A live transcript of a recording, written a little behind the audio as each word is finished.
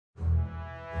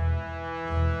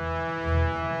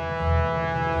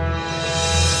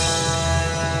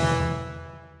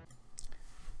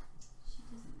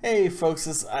Hey folks,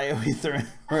 it's IOE3.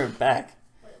 We're back.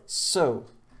 So,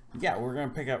 yeah, we're going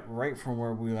to pick up right from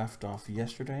where we left off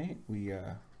yesterday. We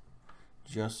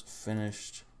just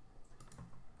finished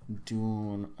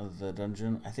doing the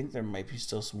dungeon. I think there might be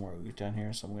still some more loot down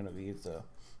here, so I'm going to leave the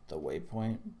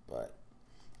waypoint, but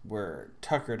we're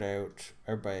tuckered out.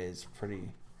 Everybody's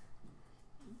pretty...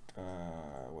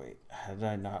 wait, how did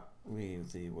I not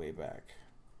leave the way back?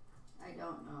 I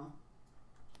don't know.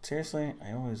 Seriously?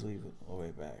 I always leave it the way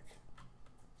back.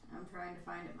 I'm trying to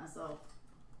find it myself.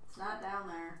 It's not down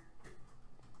there.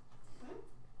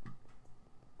 I'm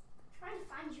trying to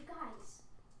find you guys.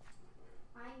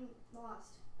 I'm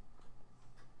lost.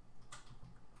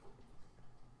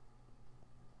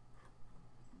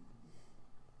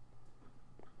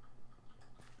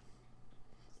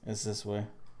 It's this way.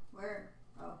 Where?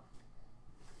 Oh.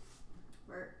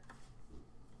 Where?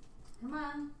 Come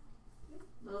on.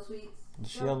 Little sweets. Is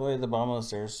she all the way to the bottom of the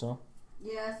stairs still?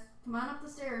 Yes. Come on up the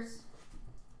stairs.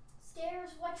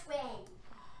 Stairs, which way?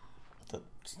 The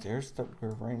stairs that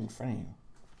were right in front of you.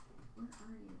 Where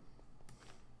are you?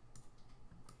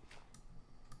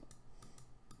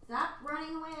 Stop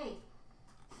running away.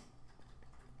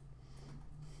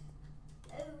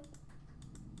 Oh.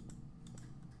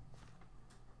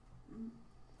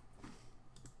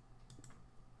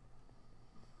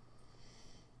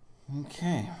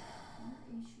 Okay.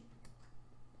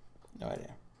 No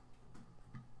idea.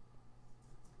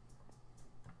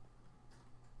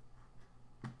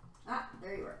 Ah,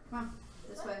 there you are. Come on.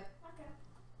 This way. Okay.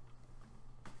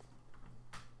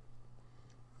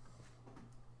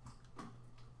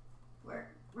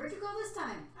 Where'd you go this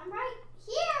time? I'm right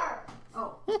here.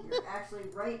 Oh, you're actually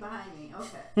right behind me.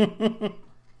 Okay.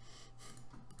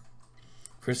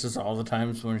 Chris is all the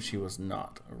times when she was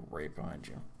not right behind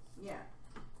you. Yeah.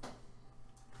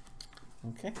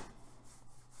 Okay.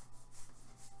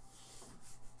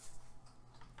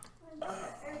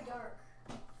 It's very dark.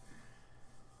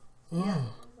 Yeah. I'm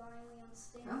finally on the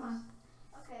stairs. Come on.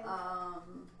 Okay.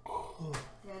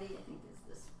 Daddy, I think is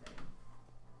this way.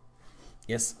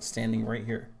 Yes, standing right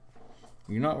here.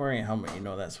 You're not wearing a helmet, you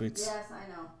know that, sweets? Yes, I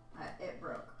know. It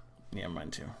broke. Yeah,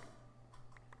 mine too.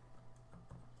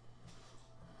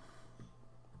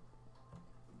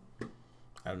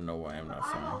 I don't know why I'm not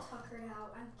I'm all fine. tuckered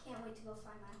out. I can't wait to go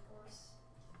find my horse.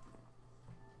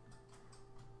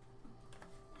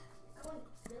 Going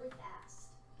really fast.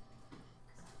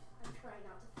 I'm trying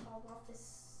not to fall off this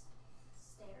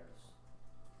stairs.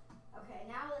 Okay,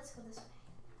 now let's go this way.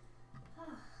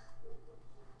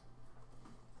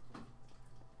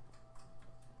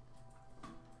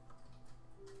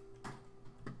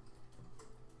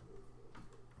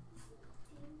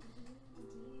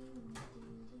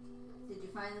 Did you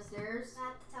find the stairs?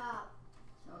 At the top.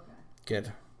 Okay.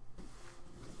 Good.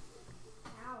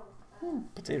 Ow.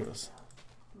 Potatoes.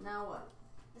 Now what?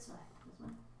 This way. This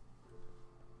one?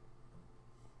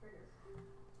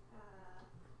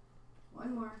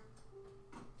 One more.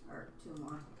 Or two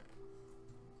more.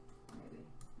 Maybe.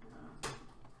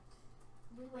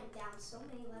 We went down so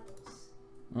many levels.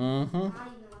 Mm-hmm. Not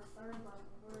even a third level.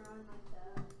 We're on like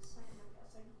the second, I'm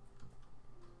guessing.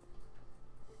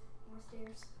 More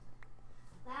stairs.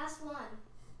 Last one,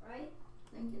 right?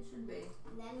 I think it should be.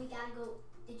 And then we gotta go.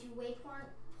 Did you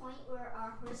point where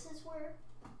our horses were?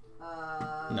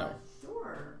 No.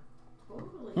 Sure.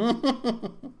 Totally.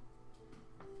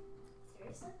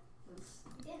 Seriously?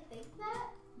 You didn't think of that?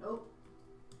 Nope.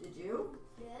 Did you?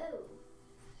 No.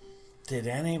 Did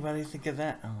anybody think of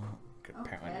that? Oh, good. Oh,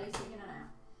 Apparently Daddy's not. taking a nap.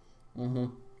 Mm-hmm.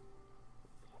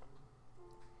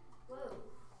 Whoa.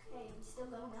 Okay, I'm still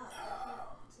going up. I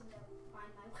can't seem to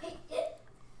find my way.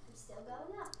 I'm still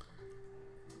going up.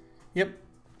 Yep.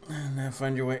 And now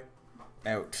find your way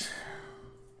out.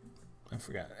 I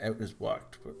forgot. Out is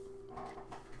walked, but...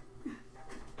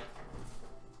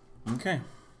 Okay.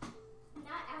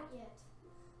 Not out yet.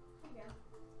 There you go.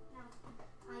 Now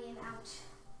I am out.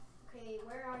 Okay,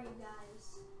 where are you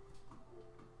guys?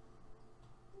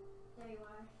 There you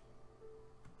are.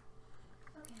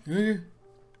 Okay, Okay.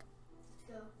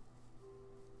 let's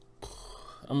go.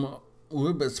 I'm a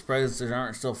little bit surprised there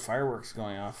aren't still fireworks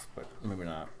going off, but maybe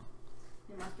not.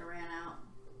 You must have ran out.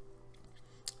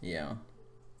 Yeah.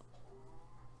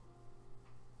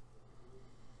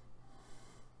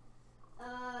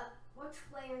 Which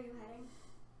way are you heading?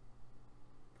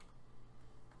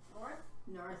 North?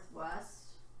 Northwest.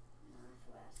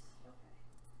 Northwest. Okay.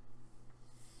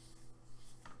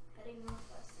 Heading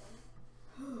northwest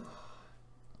then.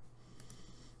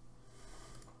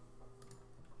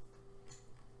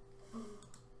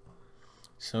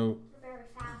 So You're very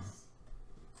fast.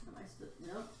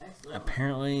 Nope.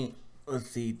 apparently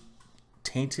with the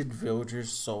tainted villager's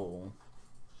soul.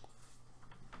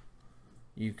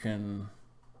 You can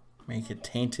make a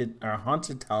tainted or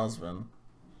haunted talisman.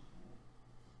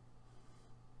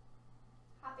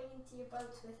 Hopping into your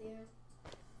boats with you.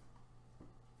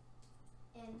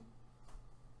 And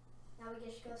now we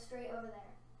just go straight over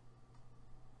there.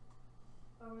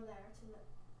 Over there to the.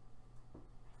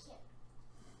 I can't.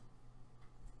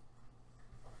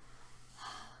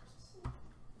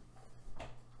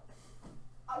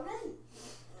 Already.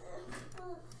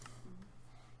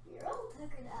 You're all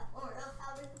tuckered up or else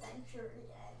I'll adventure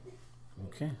again.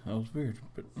 Okay, that was weird,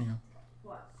 but you know.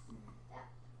 What? That,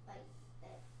 like,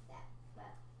 that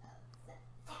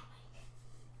way.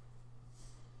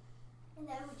 And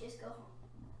then we just go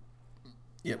home.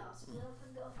 Yep. No, so we don't have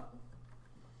to go home.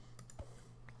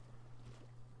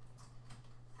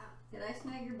 Did I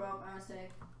snag your boat by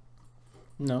mistake?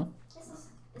 No.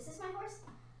 Is this my horse?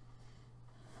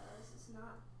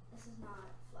 This is not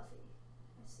Fluffy.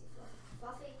 I see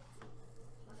Fluffy.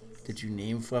 Fluffy is Did you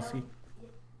name Fluffy? Yeah.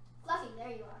 Fluffy, there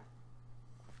you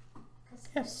are.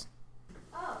 Yes.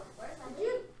 Oh, where's my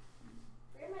lead?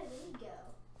 Where'd my lead go?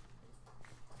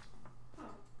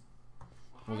 Huh.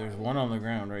 Well, there's one on the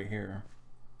ground right here.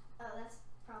 Oh, that's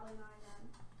probably mine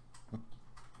then.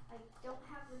 I don't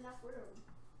have enough room.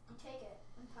 You take it.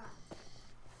 I'm fine.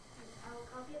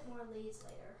 I'll get more leads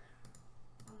later.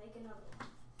 I'll make another one.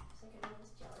 So I can do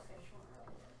this jellyfish one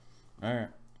earlier.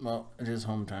 Alright. Well, it is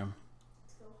home time.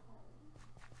 Let's go home.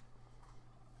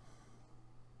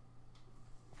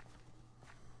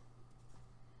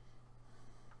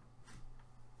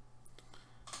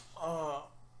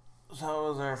 So that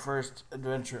was our first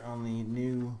adventure on the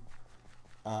new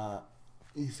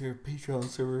Ether Patreon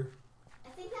server. I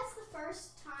think that's the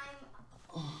first time.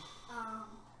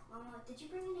 Mama, did you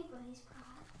bring any blaze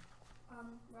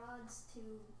rods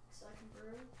so I can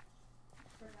brew? I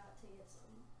forgot to get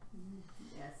some.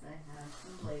 Yes, I have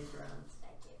some blaze rods.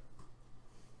 Thank you.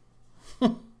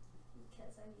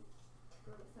 Because I need to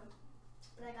brew with them.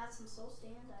 But I got some soul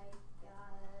stand. I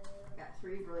Got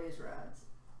 3 blaze rods.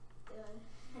 good.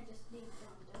 I just need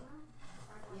one, don't I?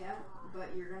 Or do I Yeah, not?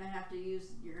 but you're gonna have to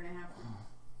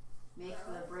make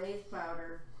the braise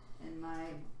powder in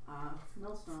my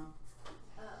millstone.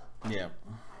 Oh. Yeah.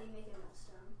 How do you make a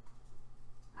millstone?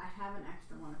 I have an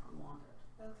extra one if you want it,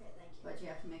 Okay, thank you. but you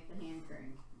have to make the hand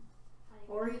crank. How do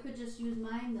you Or make you could just use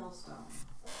my millstone.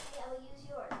 Okay, I will use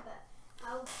yours, but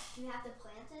how do you have to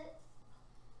plant it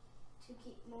to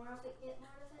keep more of it, get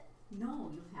more of it?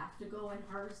 No, you have to go and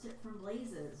harvest it from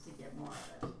blazes to get more of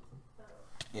it. Oh.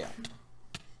 Yeah.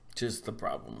 Just the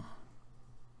problem.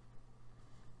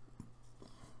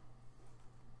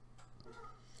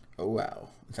 Oh wow.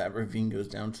 That ravine goes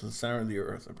down to the center of the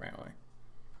earth apparently.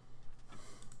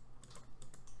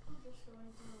 I'm just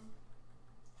going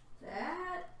to.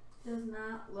 That does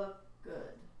not look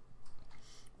good.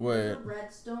 What? There's a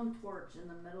redstone torch in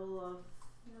the middle of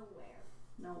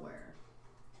Nowhere.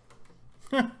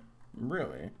 nowhere.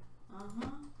 Really? Uh-huh.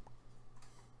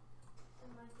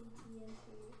 There might be TNT.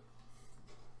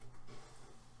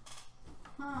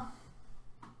 Huh.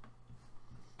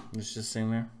 It's just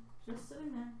sitting there? Just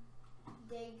sitting there.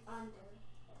 Dig under it.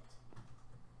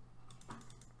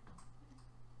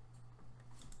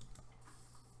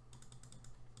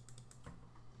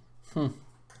 Hmm.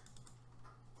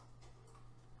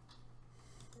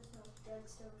 There's no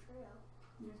redstone trail.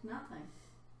 There's nothing.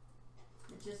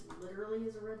 It just literally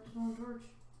is a redstone torch.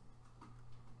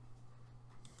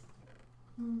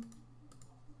 I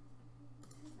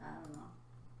don't know.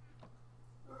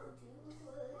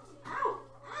 Ow!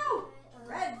 Ow!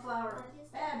 Red flower!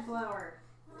 Bad flower!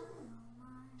 My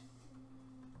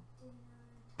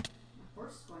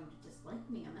horse is going to dislike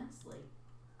me immensely.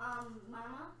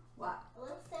 Mama, What? a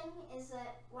little thing is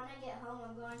that when I get home,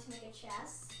 I'm going to make a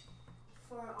chest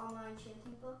for all my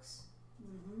enchanting books.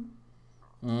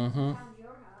 Mm-hmm. Mm-hmm. Found your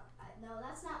house. No,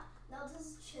 that's not. No,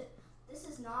 this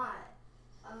is not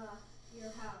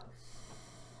your house.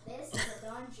 This is a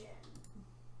dungeon.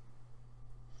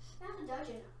 Not a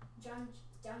dungeon.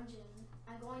 Dungeon.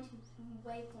 I'm going to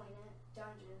waypoint it.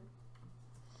 Dungeon.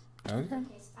 Okay. In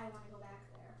case I want to go back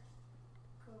there.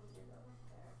 Cool, to go back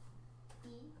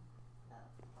there. E. Oh.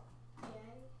 J.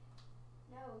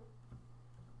 No.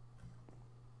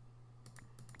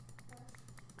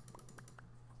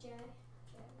 J.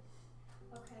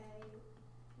 Okay.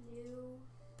 New.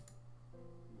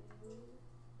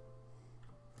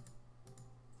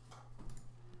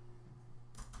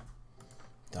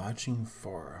 Dodging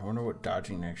 4. I wonder what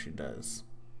dodging actually does.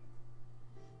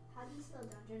 How do you spell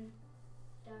dungeon?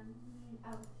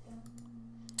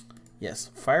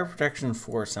 Yes, fire protection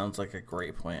 4 sounds like a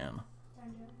great plan.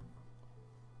 Dungeon.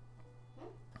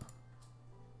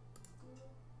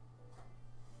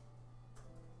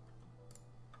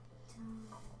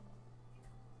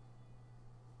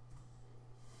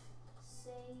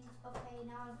 Okay,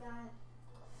 now I've got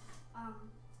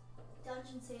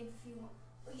dungeon save if you want.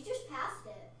 Oh, you just passed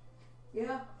it.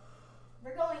 Yeah.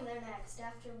 We're going there next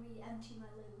after we empty my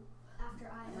loot. After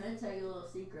I'm gonna tell you a little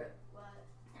secret. What?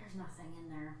 There's nothing in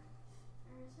there.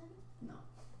 There isn't? No.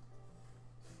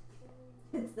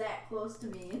 It's that close to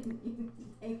me, and you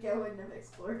think I wouldn't have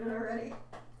explored it already?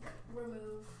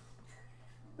 Remove.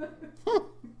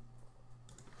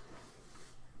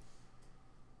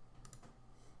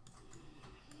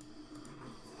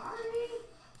 Sorry.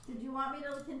 Did you want me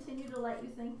to continue to let you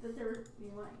think that there?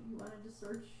 You wanted to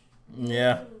search?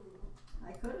 Yeah. Ooh.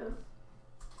 I could have.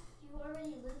 You already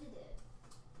looted it.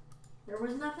 There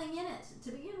was nothing in it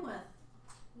to begin with.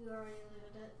 You already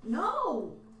looted it.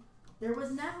 No, there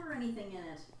was never anything in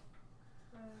it.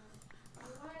 I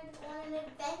wanted to go on an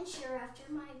adventure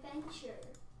after my adventure.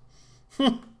 I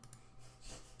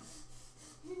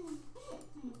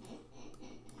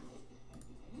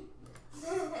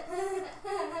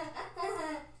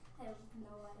don't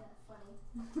know why that's funny.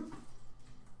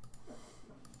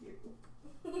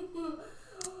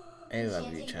 I love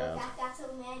you, Enchanting child. book, I've got so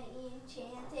many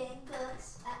enchanting books.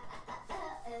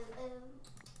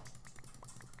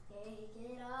 Take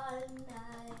it all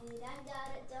night. I got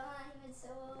a diamond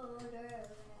sword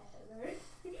forever.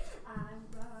 I'm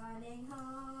running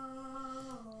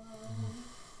home,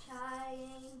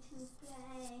 trying to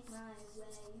break my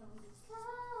way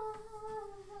home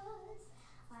because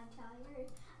I'm tired.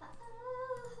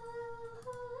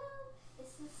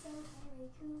 This is so very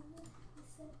cool.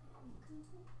 It's so very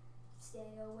cool.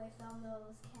 Stay away from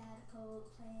those catapult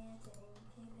planting.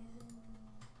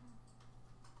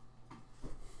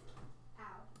 Ow.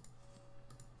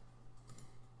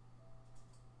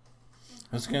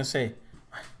 I was gonna say,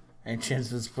 any chance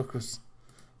this book was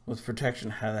with protection?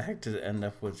 How the heck did it end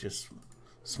up with just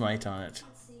smite on it?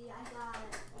 Let's see, I got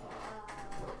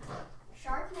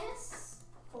sharpness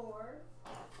 4.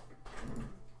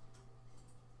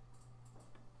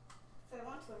 If I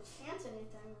want to enchant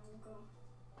anything, I'm going.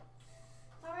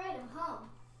 Alright, I'm home.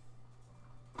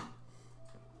 I'm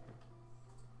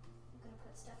gonna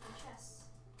put stuff in chests.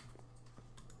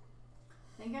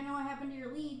 Think I know what happened to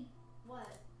your lead.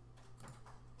 What?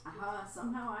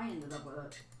 Somehow I ended up with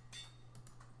it.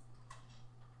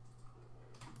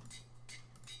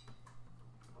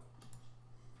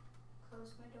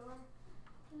 Close my door.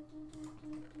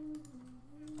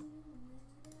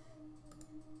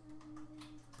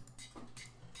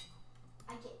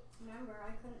 Remember,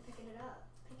 I couldn't pick it up.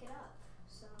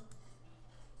 So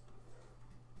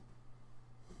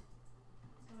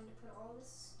I'm going to put all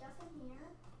this stuff in here.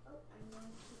 Oh, I'm going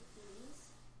to keep these.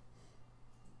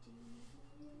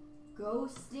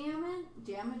 Ghost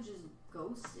damage is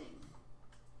ghosting.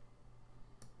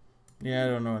 Yeah, I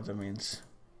don't know what that means.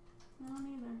 I don't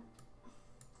either.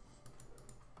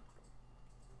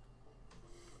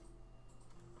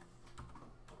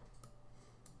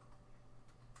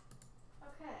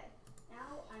 Okay, now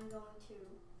I'm going to.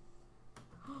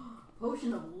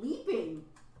 Potion of leaping.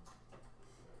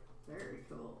 Very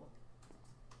cool.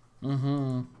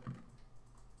 Mm-hmm.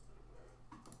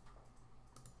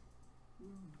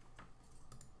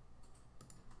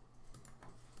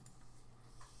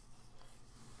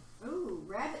 Ooh,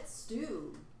 rabbit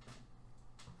stew.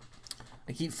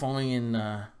 I keep falling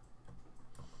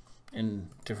in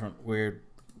different weird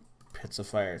pits of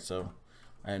fire, so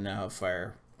I now have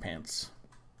fire pants.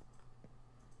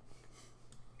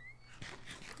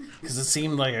 Because it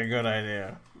seemed like a good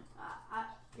idea.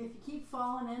 If you keep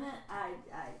falling in it, I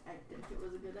think it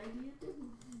was a good idea too.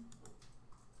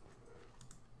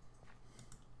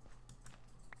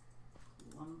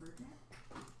 Lumberjack.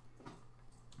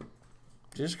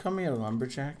 Did you just call me a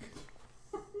lumberjack?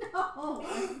 No.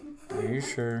 Are you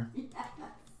sure? Yes.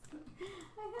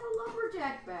 I had a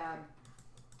lumberjack bag.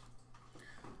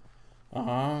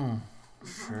 Oh,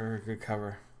 sure. Good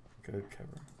cover. Good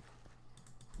cover.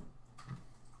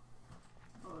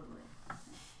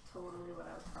 Totally what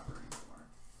I was covering for.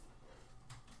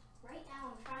 Right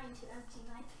now, I'm trying to empty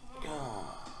my pan.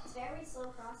 It's a very slow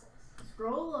process.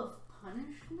 Scroll of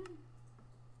punishment?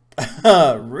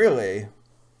 Really?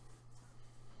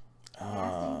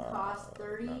 Casting cost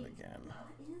 30. Not again.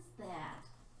 What is that?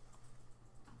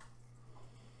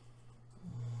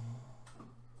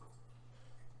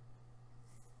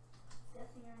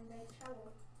 Guessing you're in big trouble.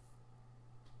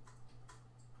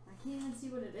 I can't even see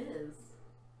what it is.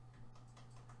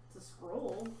 It's a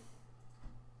scroll.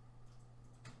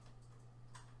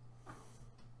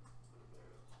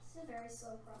 It's a very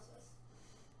slow process.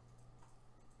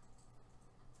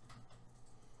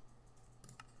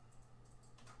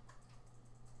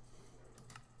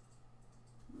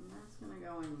 And that's gonna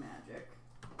go in magic.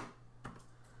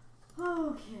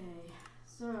 Okay,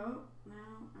 so now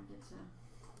I get to.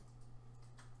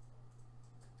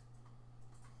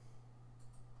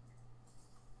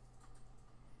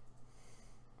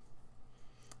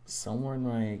 Somewhere in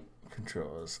my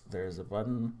controls, there's a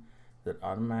button that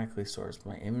automatically stores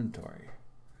my inventory.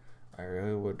 I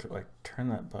really would like to turn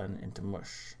that button into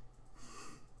mush.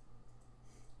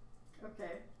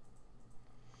 Okay.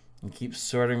 And keep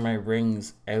sorting my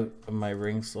rings out of my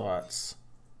ring slots.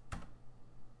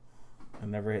 I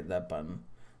never hit that button.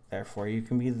 Therefore, you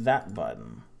can be that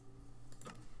button.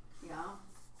 Yeah.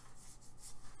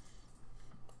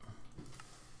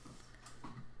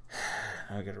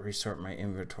 I gotta resort my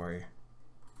inventory.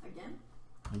 Again?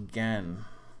 Again.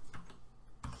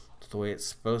 It's the way it's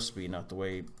supposed to be, not the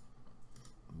way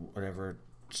whatever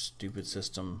stupid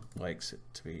system likes it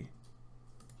to be.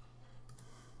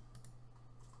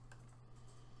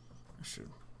 I should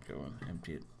go and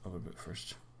empty it a little bit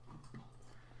first.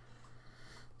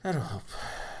 That'll help.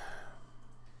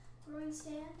 Brewing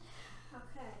stand.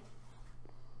 Okay.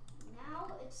 Now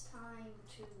it's time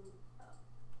to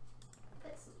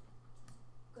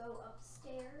go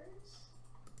upstairs.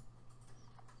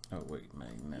 Oh wait, You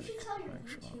magnetic should tell your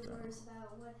connection on that. YouTubers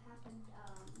about what happened.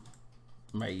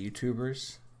 My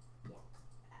YouTubers? Yeah.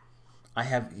 I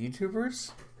have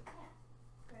YouTubers? Yeah.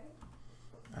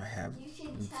 Right. I have You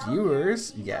should tell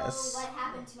viewers, your people yes. what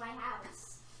happened to my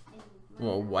house. And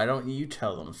Well, why don't you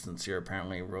tell them since you're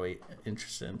apparently really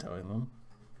interested in telling them?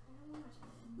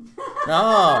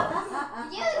 No!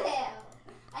 You did.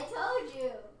 I told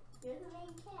you. You're the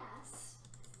main cast.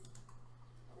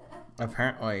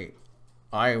 Apparently,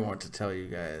 I want to tell you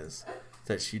guys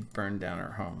that she burned down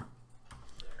her home.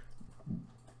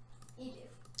 You do.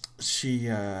 She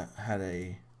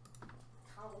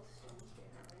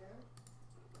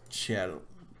had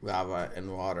lava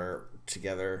and water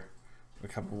together, a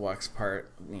couple blocks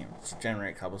apart, to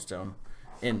generate cobblestone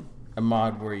in a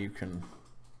mod where you can,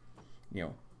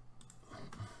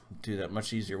 do that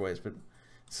much easier ways. But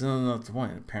it's not the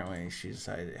point. Apparently, she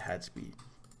decided it had to be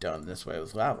done this way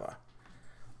with lava.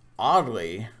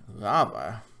 Oddly,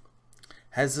 lava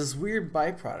has this weird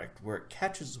byproduct where it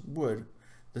catches wood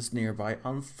that's nearby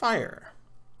on fire.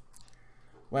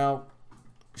 Well,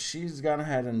 she's gone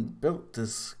ahead and built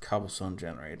this cobblestone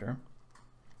generator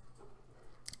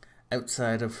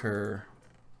outside of her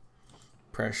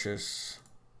precious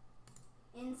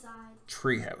Inside.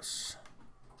 treehouse.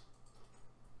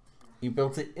 You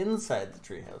built it inside the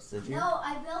treehouse, did you? No,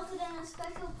 I built it in a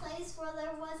special place where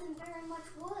there wasn't very much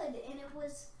wood, and it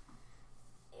was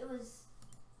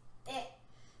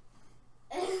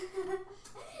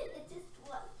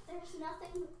there's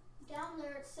nothing down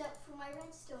there except for my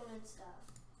redstone and stuff.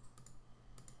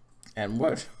 And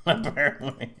wood,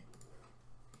 apparently.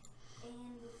 And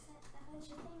we set a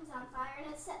bunch of things on fire,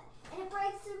 and it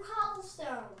breaks through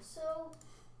cobblestone. So,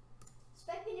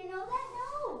 expect me to know that? No.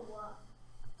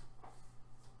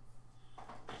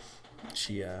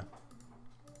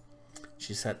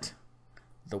 She set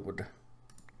the wood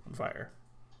on fire.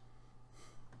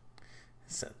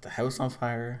 Set the house on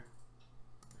fire.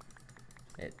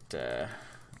 It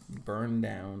burned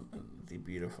down the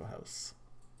beautiful house.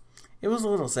 It was a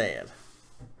little sad.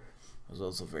 It was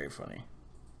also very funny.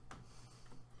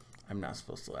 I'm not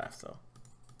supposed to laugh though.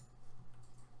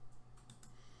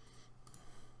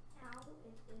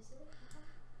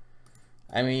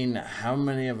 I mean, how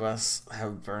many of us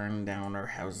have burned down our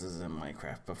houses in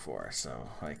Minecraft before? So,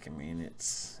 like, I mean,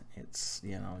 it's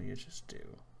you just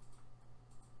do.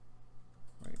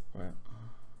 Wait, what?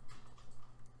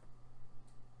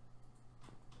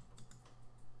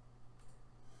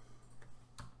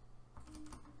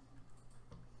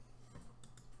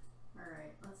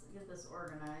 Alright, let's get this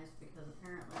organized because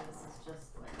apparently this is just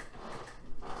like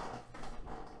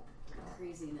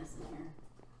craziness in here.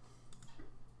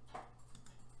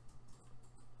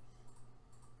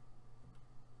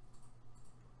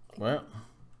 What?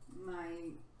 My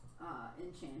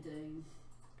enchanting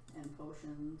and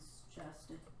potions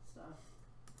chest stuff.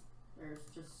 There's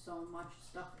just so much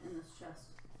stuff in this chest.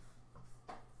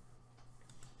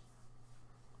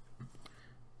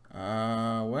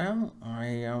 Well,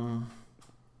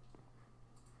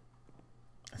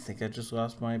 I think I just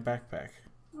lost my backpack.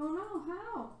 Oh no,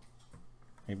 how?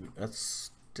 Maybe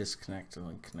let's disconnect and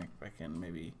then connect back in.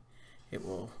 Maybe it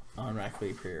will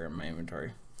automatically appear in my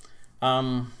inventory.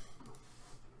 I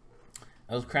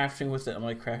was crafting with it on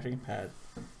my crafting pad,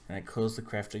 and I closed the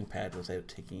crafting pad without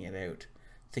taking it out,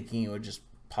 thinking it would just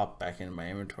pop back into my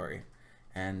inventory,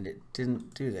 and it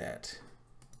didn't do that.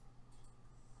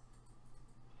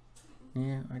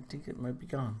 Yeah, I think it might be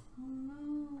gone. Oh no.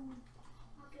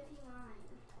 I'll give you mine.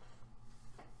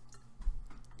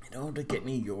 know, to get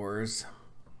me yours.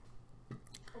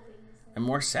 Hoping this I'm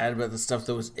more sad about the stuff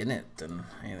that was in it than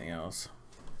anything else.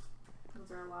 Was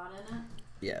there a lot in it?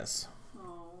 Yes.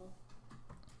 Oh.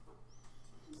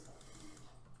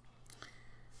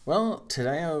 Well,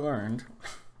 today I learned,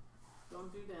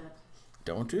 Don't do that.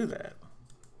 don't do that.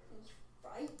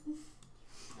 Right?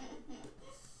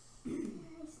 I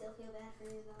still feel bad for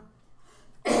you though.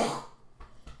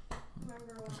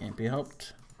 Remember when Can't be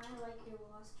helped. kind of like you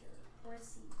lost your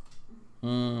horsey.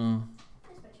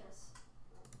 Where's my chest?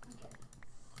 Okay.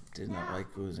 Did not like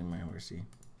losing my horsey.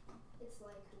 It's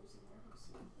like losing your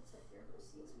horsey. It's like your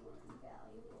horsey is more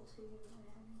valuable to you than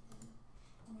everything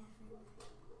and everywhere.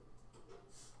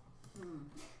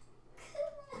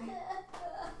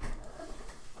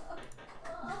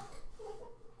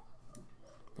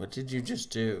 What did you just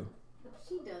do?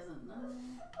 She doesn't know.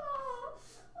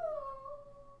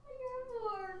 You're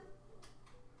warm.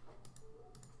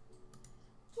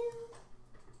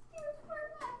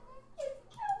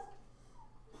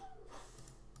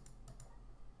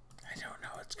 I don't know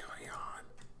what's going on.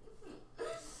 I'm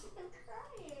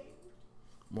crying.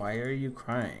 Why are you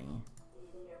crying?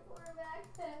 Your poor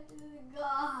backpack is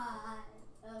gone.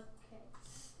 Okay.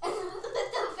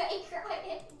 Let the fake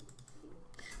crying.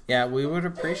 Yeah, we would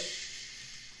appreciate.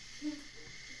 Did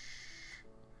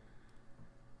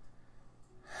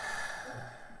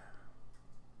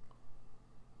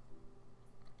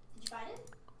you find it?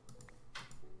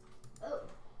 Oh.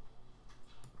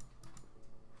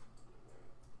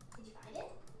 Did you find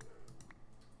it?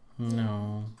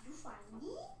 No. Did you find it?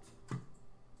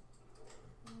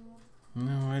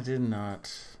 No, I did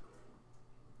not.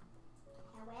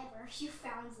 However, you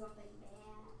found something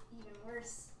bad, even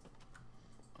worse.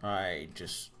 I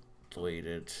just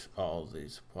deleted all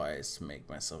these supplies to make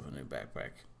myself a new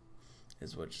backpack.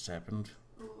 Is what just happened.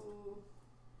 Ooh.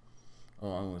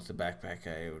 Along with the backpack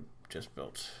I just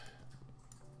built.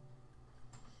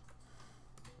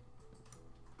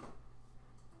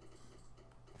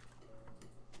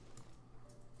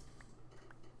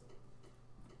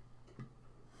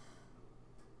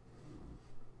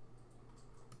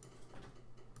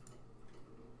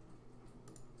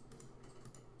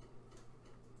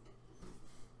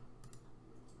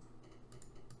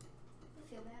 I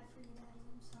feel bad for you, Daddy.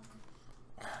 I'm sorry.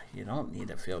 You don't need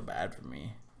to feel bad for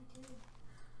me.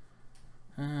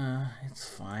 I do. It's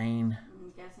fine.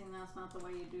 I'm guessing that's not the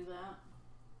way you do that.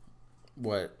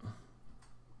 What?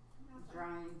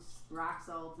 Grind rock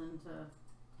salt into.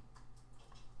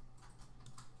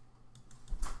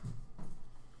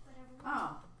 Whatever.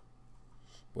 Oh,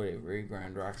 Whatever you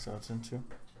grind rock salts into?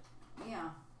 yeah.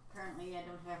 Apparently, I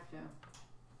don't have to.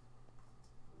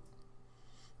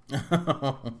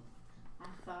 I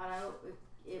thought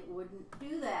it wouldn't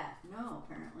do that. No,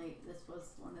 apparently this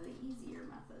was one of the easier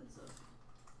methods of.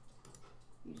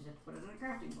 You just have to put it in a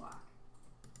crafting block.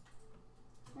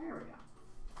 There we go.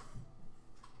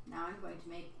 Now I'm going to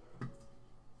make.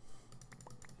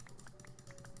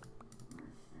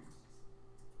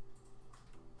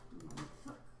 I'm gonna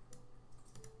cook.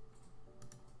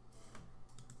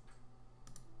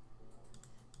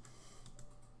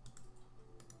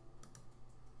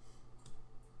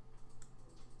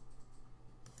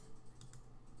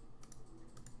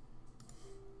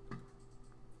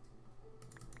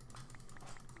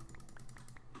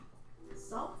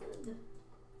 Salted.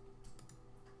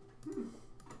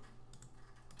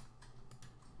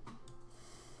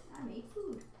 I made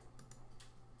food.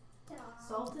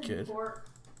 Salted Good. pork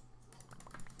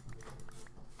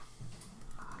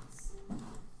hocks.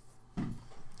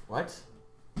 What?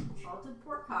 Salted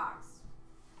pork hocks.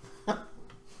 I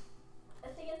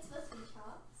think it's supposed to be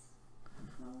chops.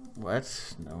 No,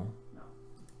 What? No. no.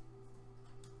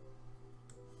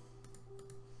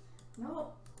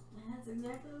 Nope. That's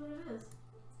exactly what it is.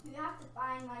 You have to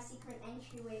find my secret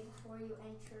entryway before you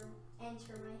enter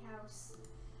my house.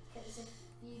 Because if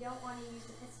you don't want to use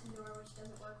the piston door, which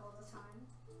doesn't work all the time,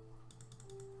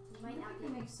 you might not You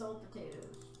be. make salt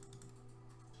potatoes.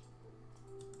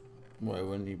 Why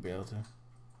wouldn't you be able to?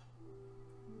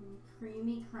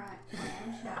 Creamy clam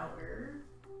chowder.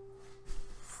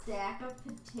 Stack of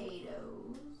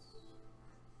potatoes.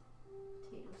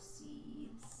 Potato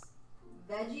seeds.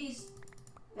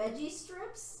 Veggie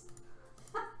strips.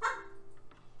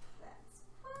 That's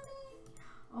funny.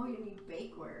 Oh, you need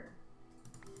bakeware.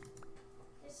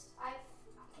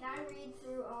 Can I read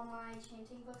through all my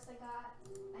chanting books I had?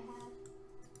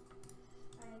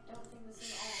 I don't think this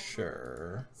is all.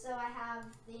 Sure. So I have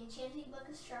the enchanting book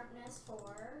of sharpness 4,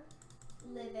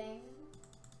 living,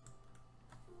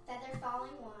 feather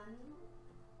falling 1,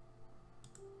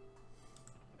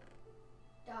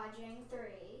 dodging 3.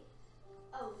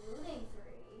 Oh, Oh, looting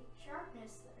 3.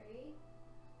 Sharpness 3.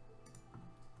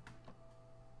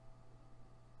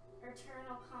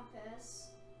 Eternal Compass.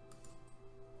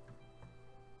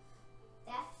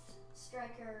 Death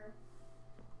Striker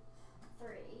 3.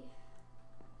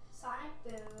 Sonic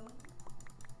Boom.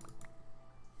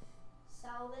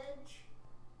 Salvage.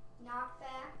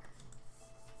 Knockback.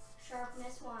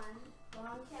 Sharpness 1.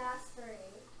 Long Cast 3.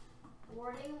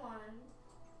 Warding 1.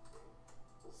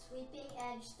 Sweeping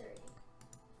Edge 3.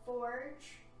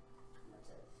 Forge. What's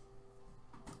it?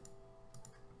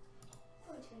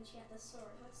 I'm going to enchant the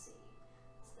sword. Let's see.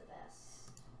 What's the best?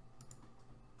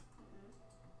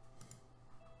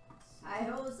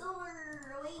 Idaho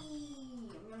Silver! Away!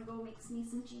 I'm gonna go make me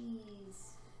some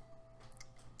cheese.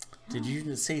 Did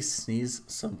you say sneeze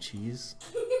some cheese?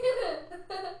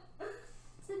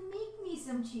 So make me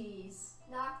some cheese.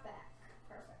 Knockback.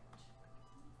 Perfect.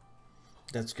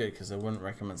 That's good because I wouldn't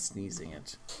recommend sneezing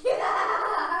it.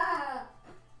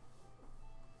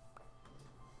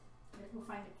 Gotta go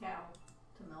find a cow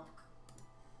to milk.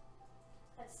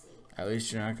 Let's see. At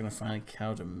least you're not gonna find a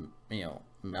cow to,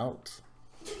 melt.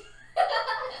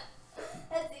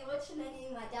 Let's see. What should I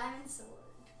name my diamond sword?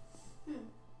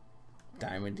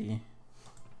 Diamondy.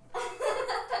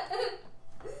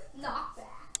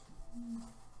 Knockback.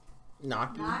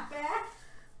 Knocky. Knockback?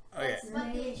 Okay. That's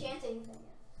what the enchanting thing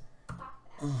is.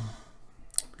 Knockback.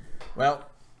 Well,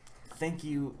 thank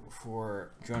you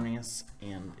for joining us.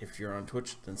 And if you're on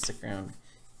Twitch, then stick around.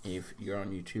 If you're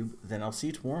on YouTube, then I'll see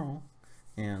you tomorrow.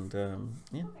 And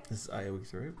yeah, this is IOE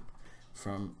Through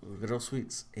from Little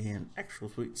Sweets and Actual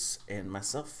Sweets and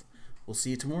myself. We'll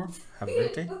see you tomorrow. Have a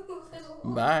great day.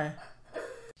 Bye.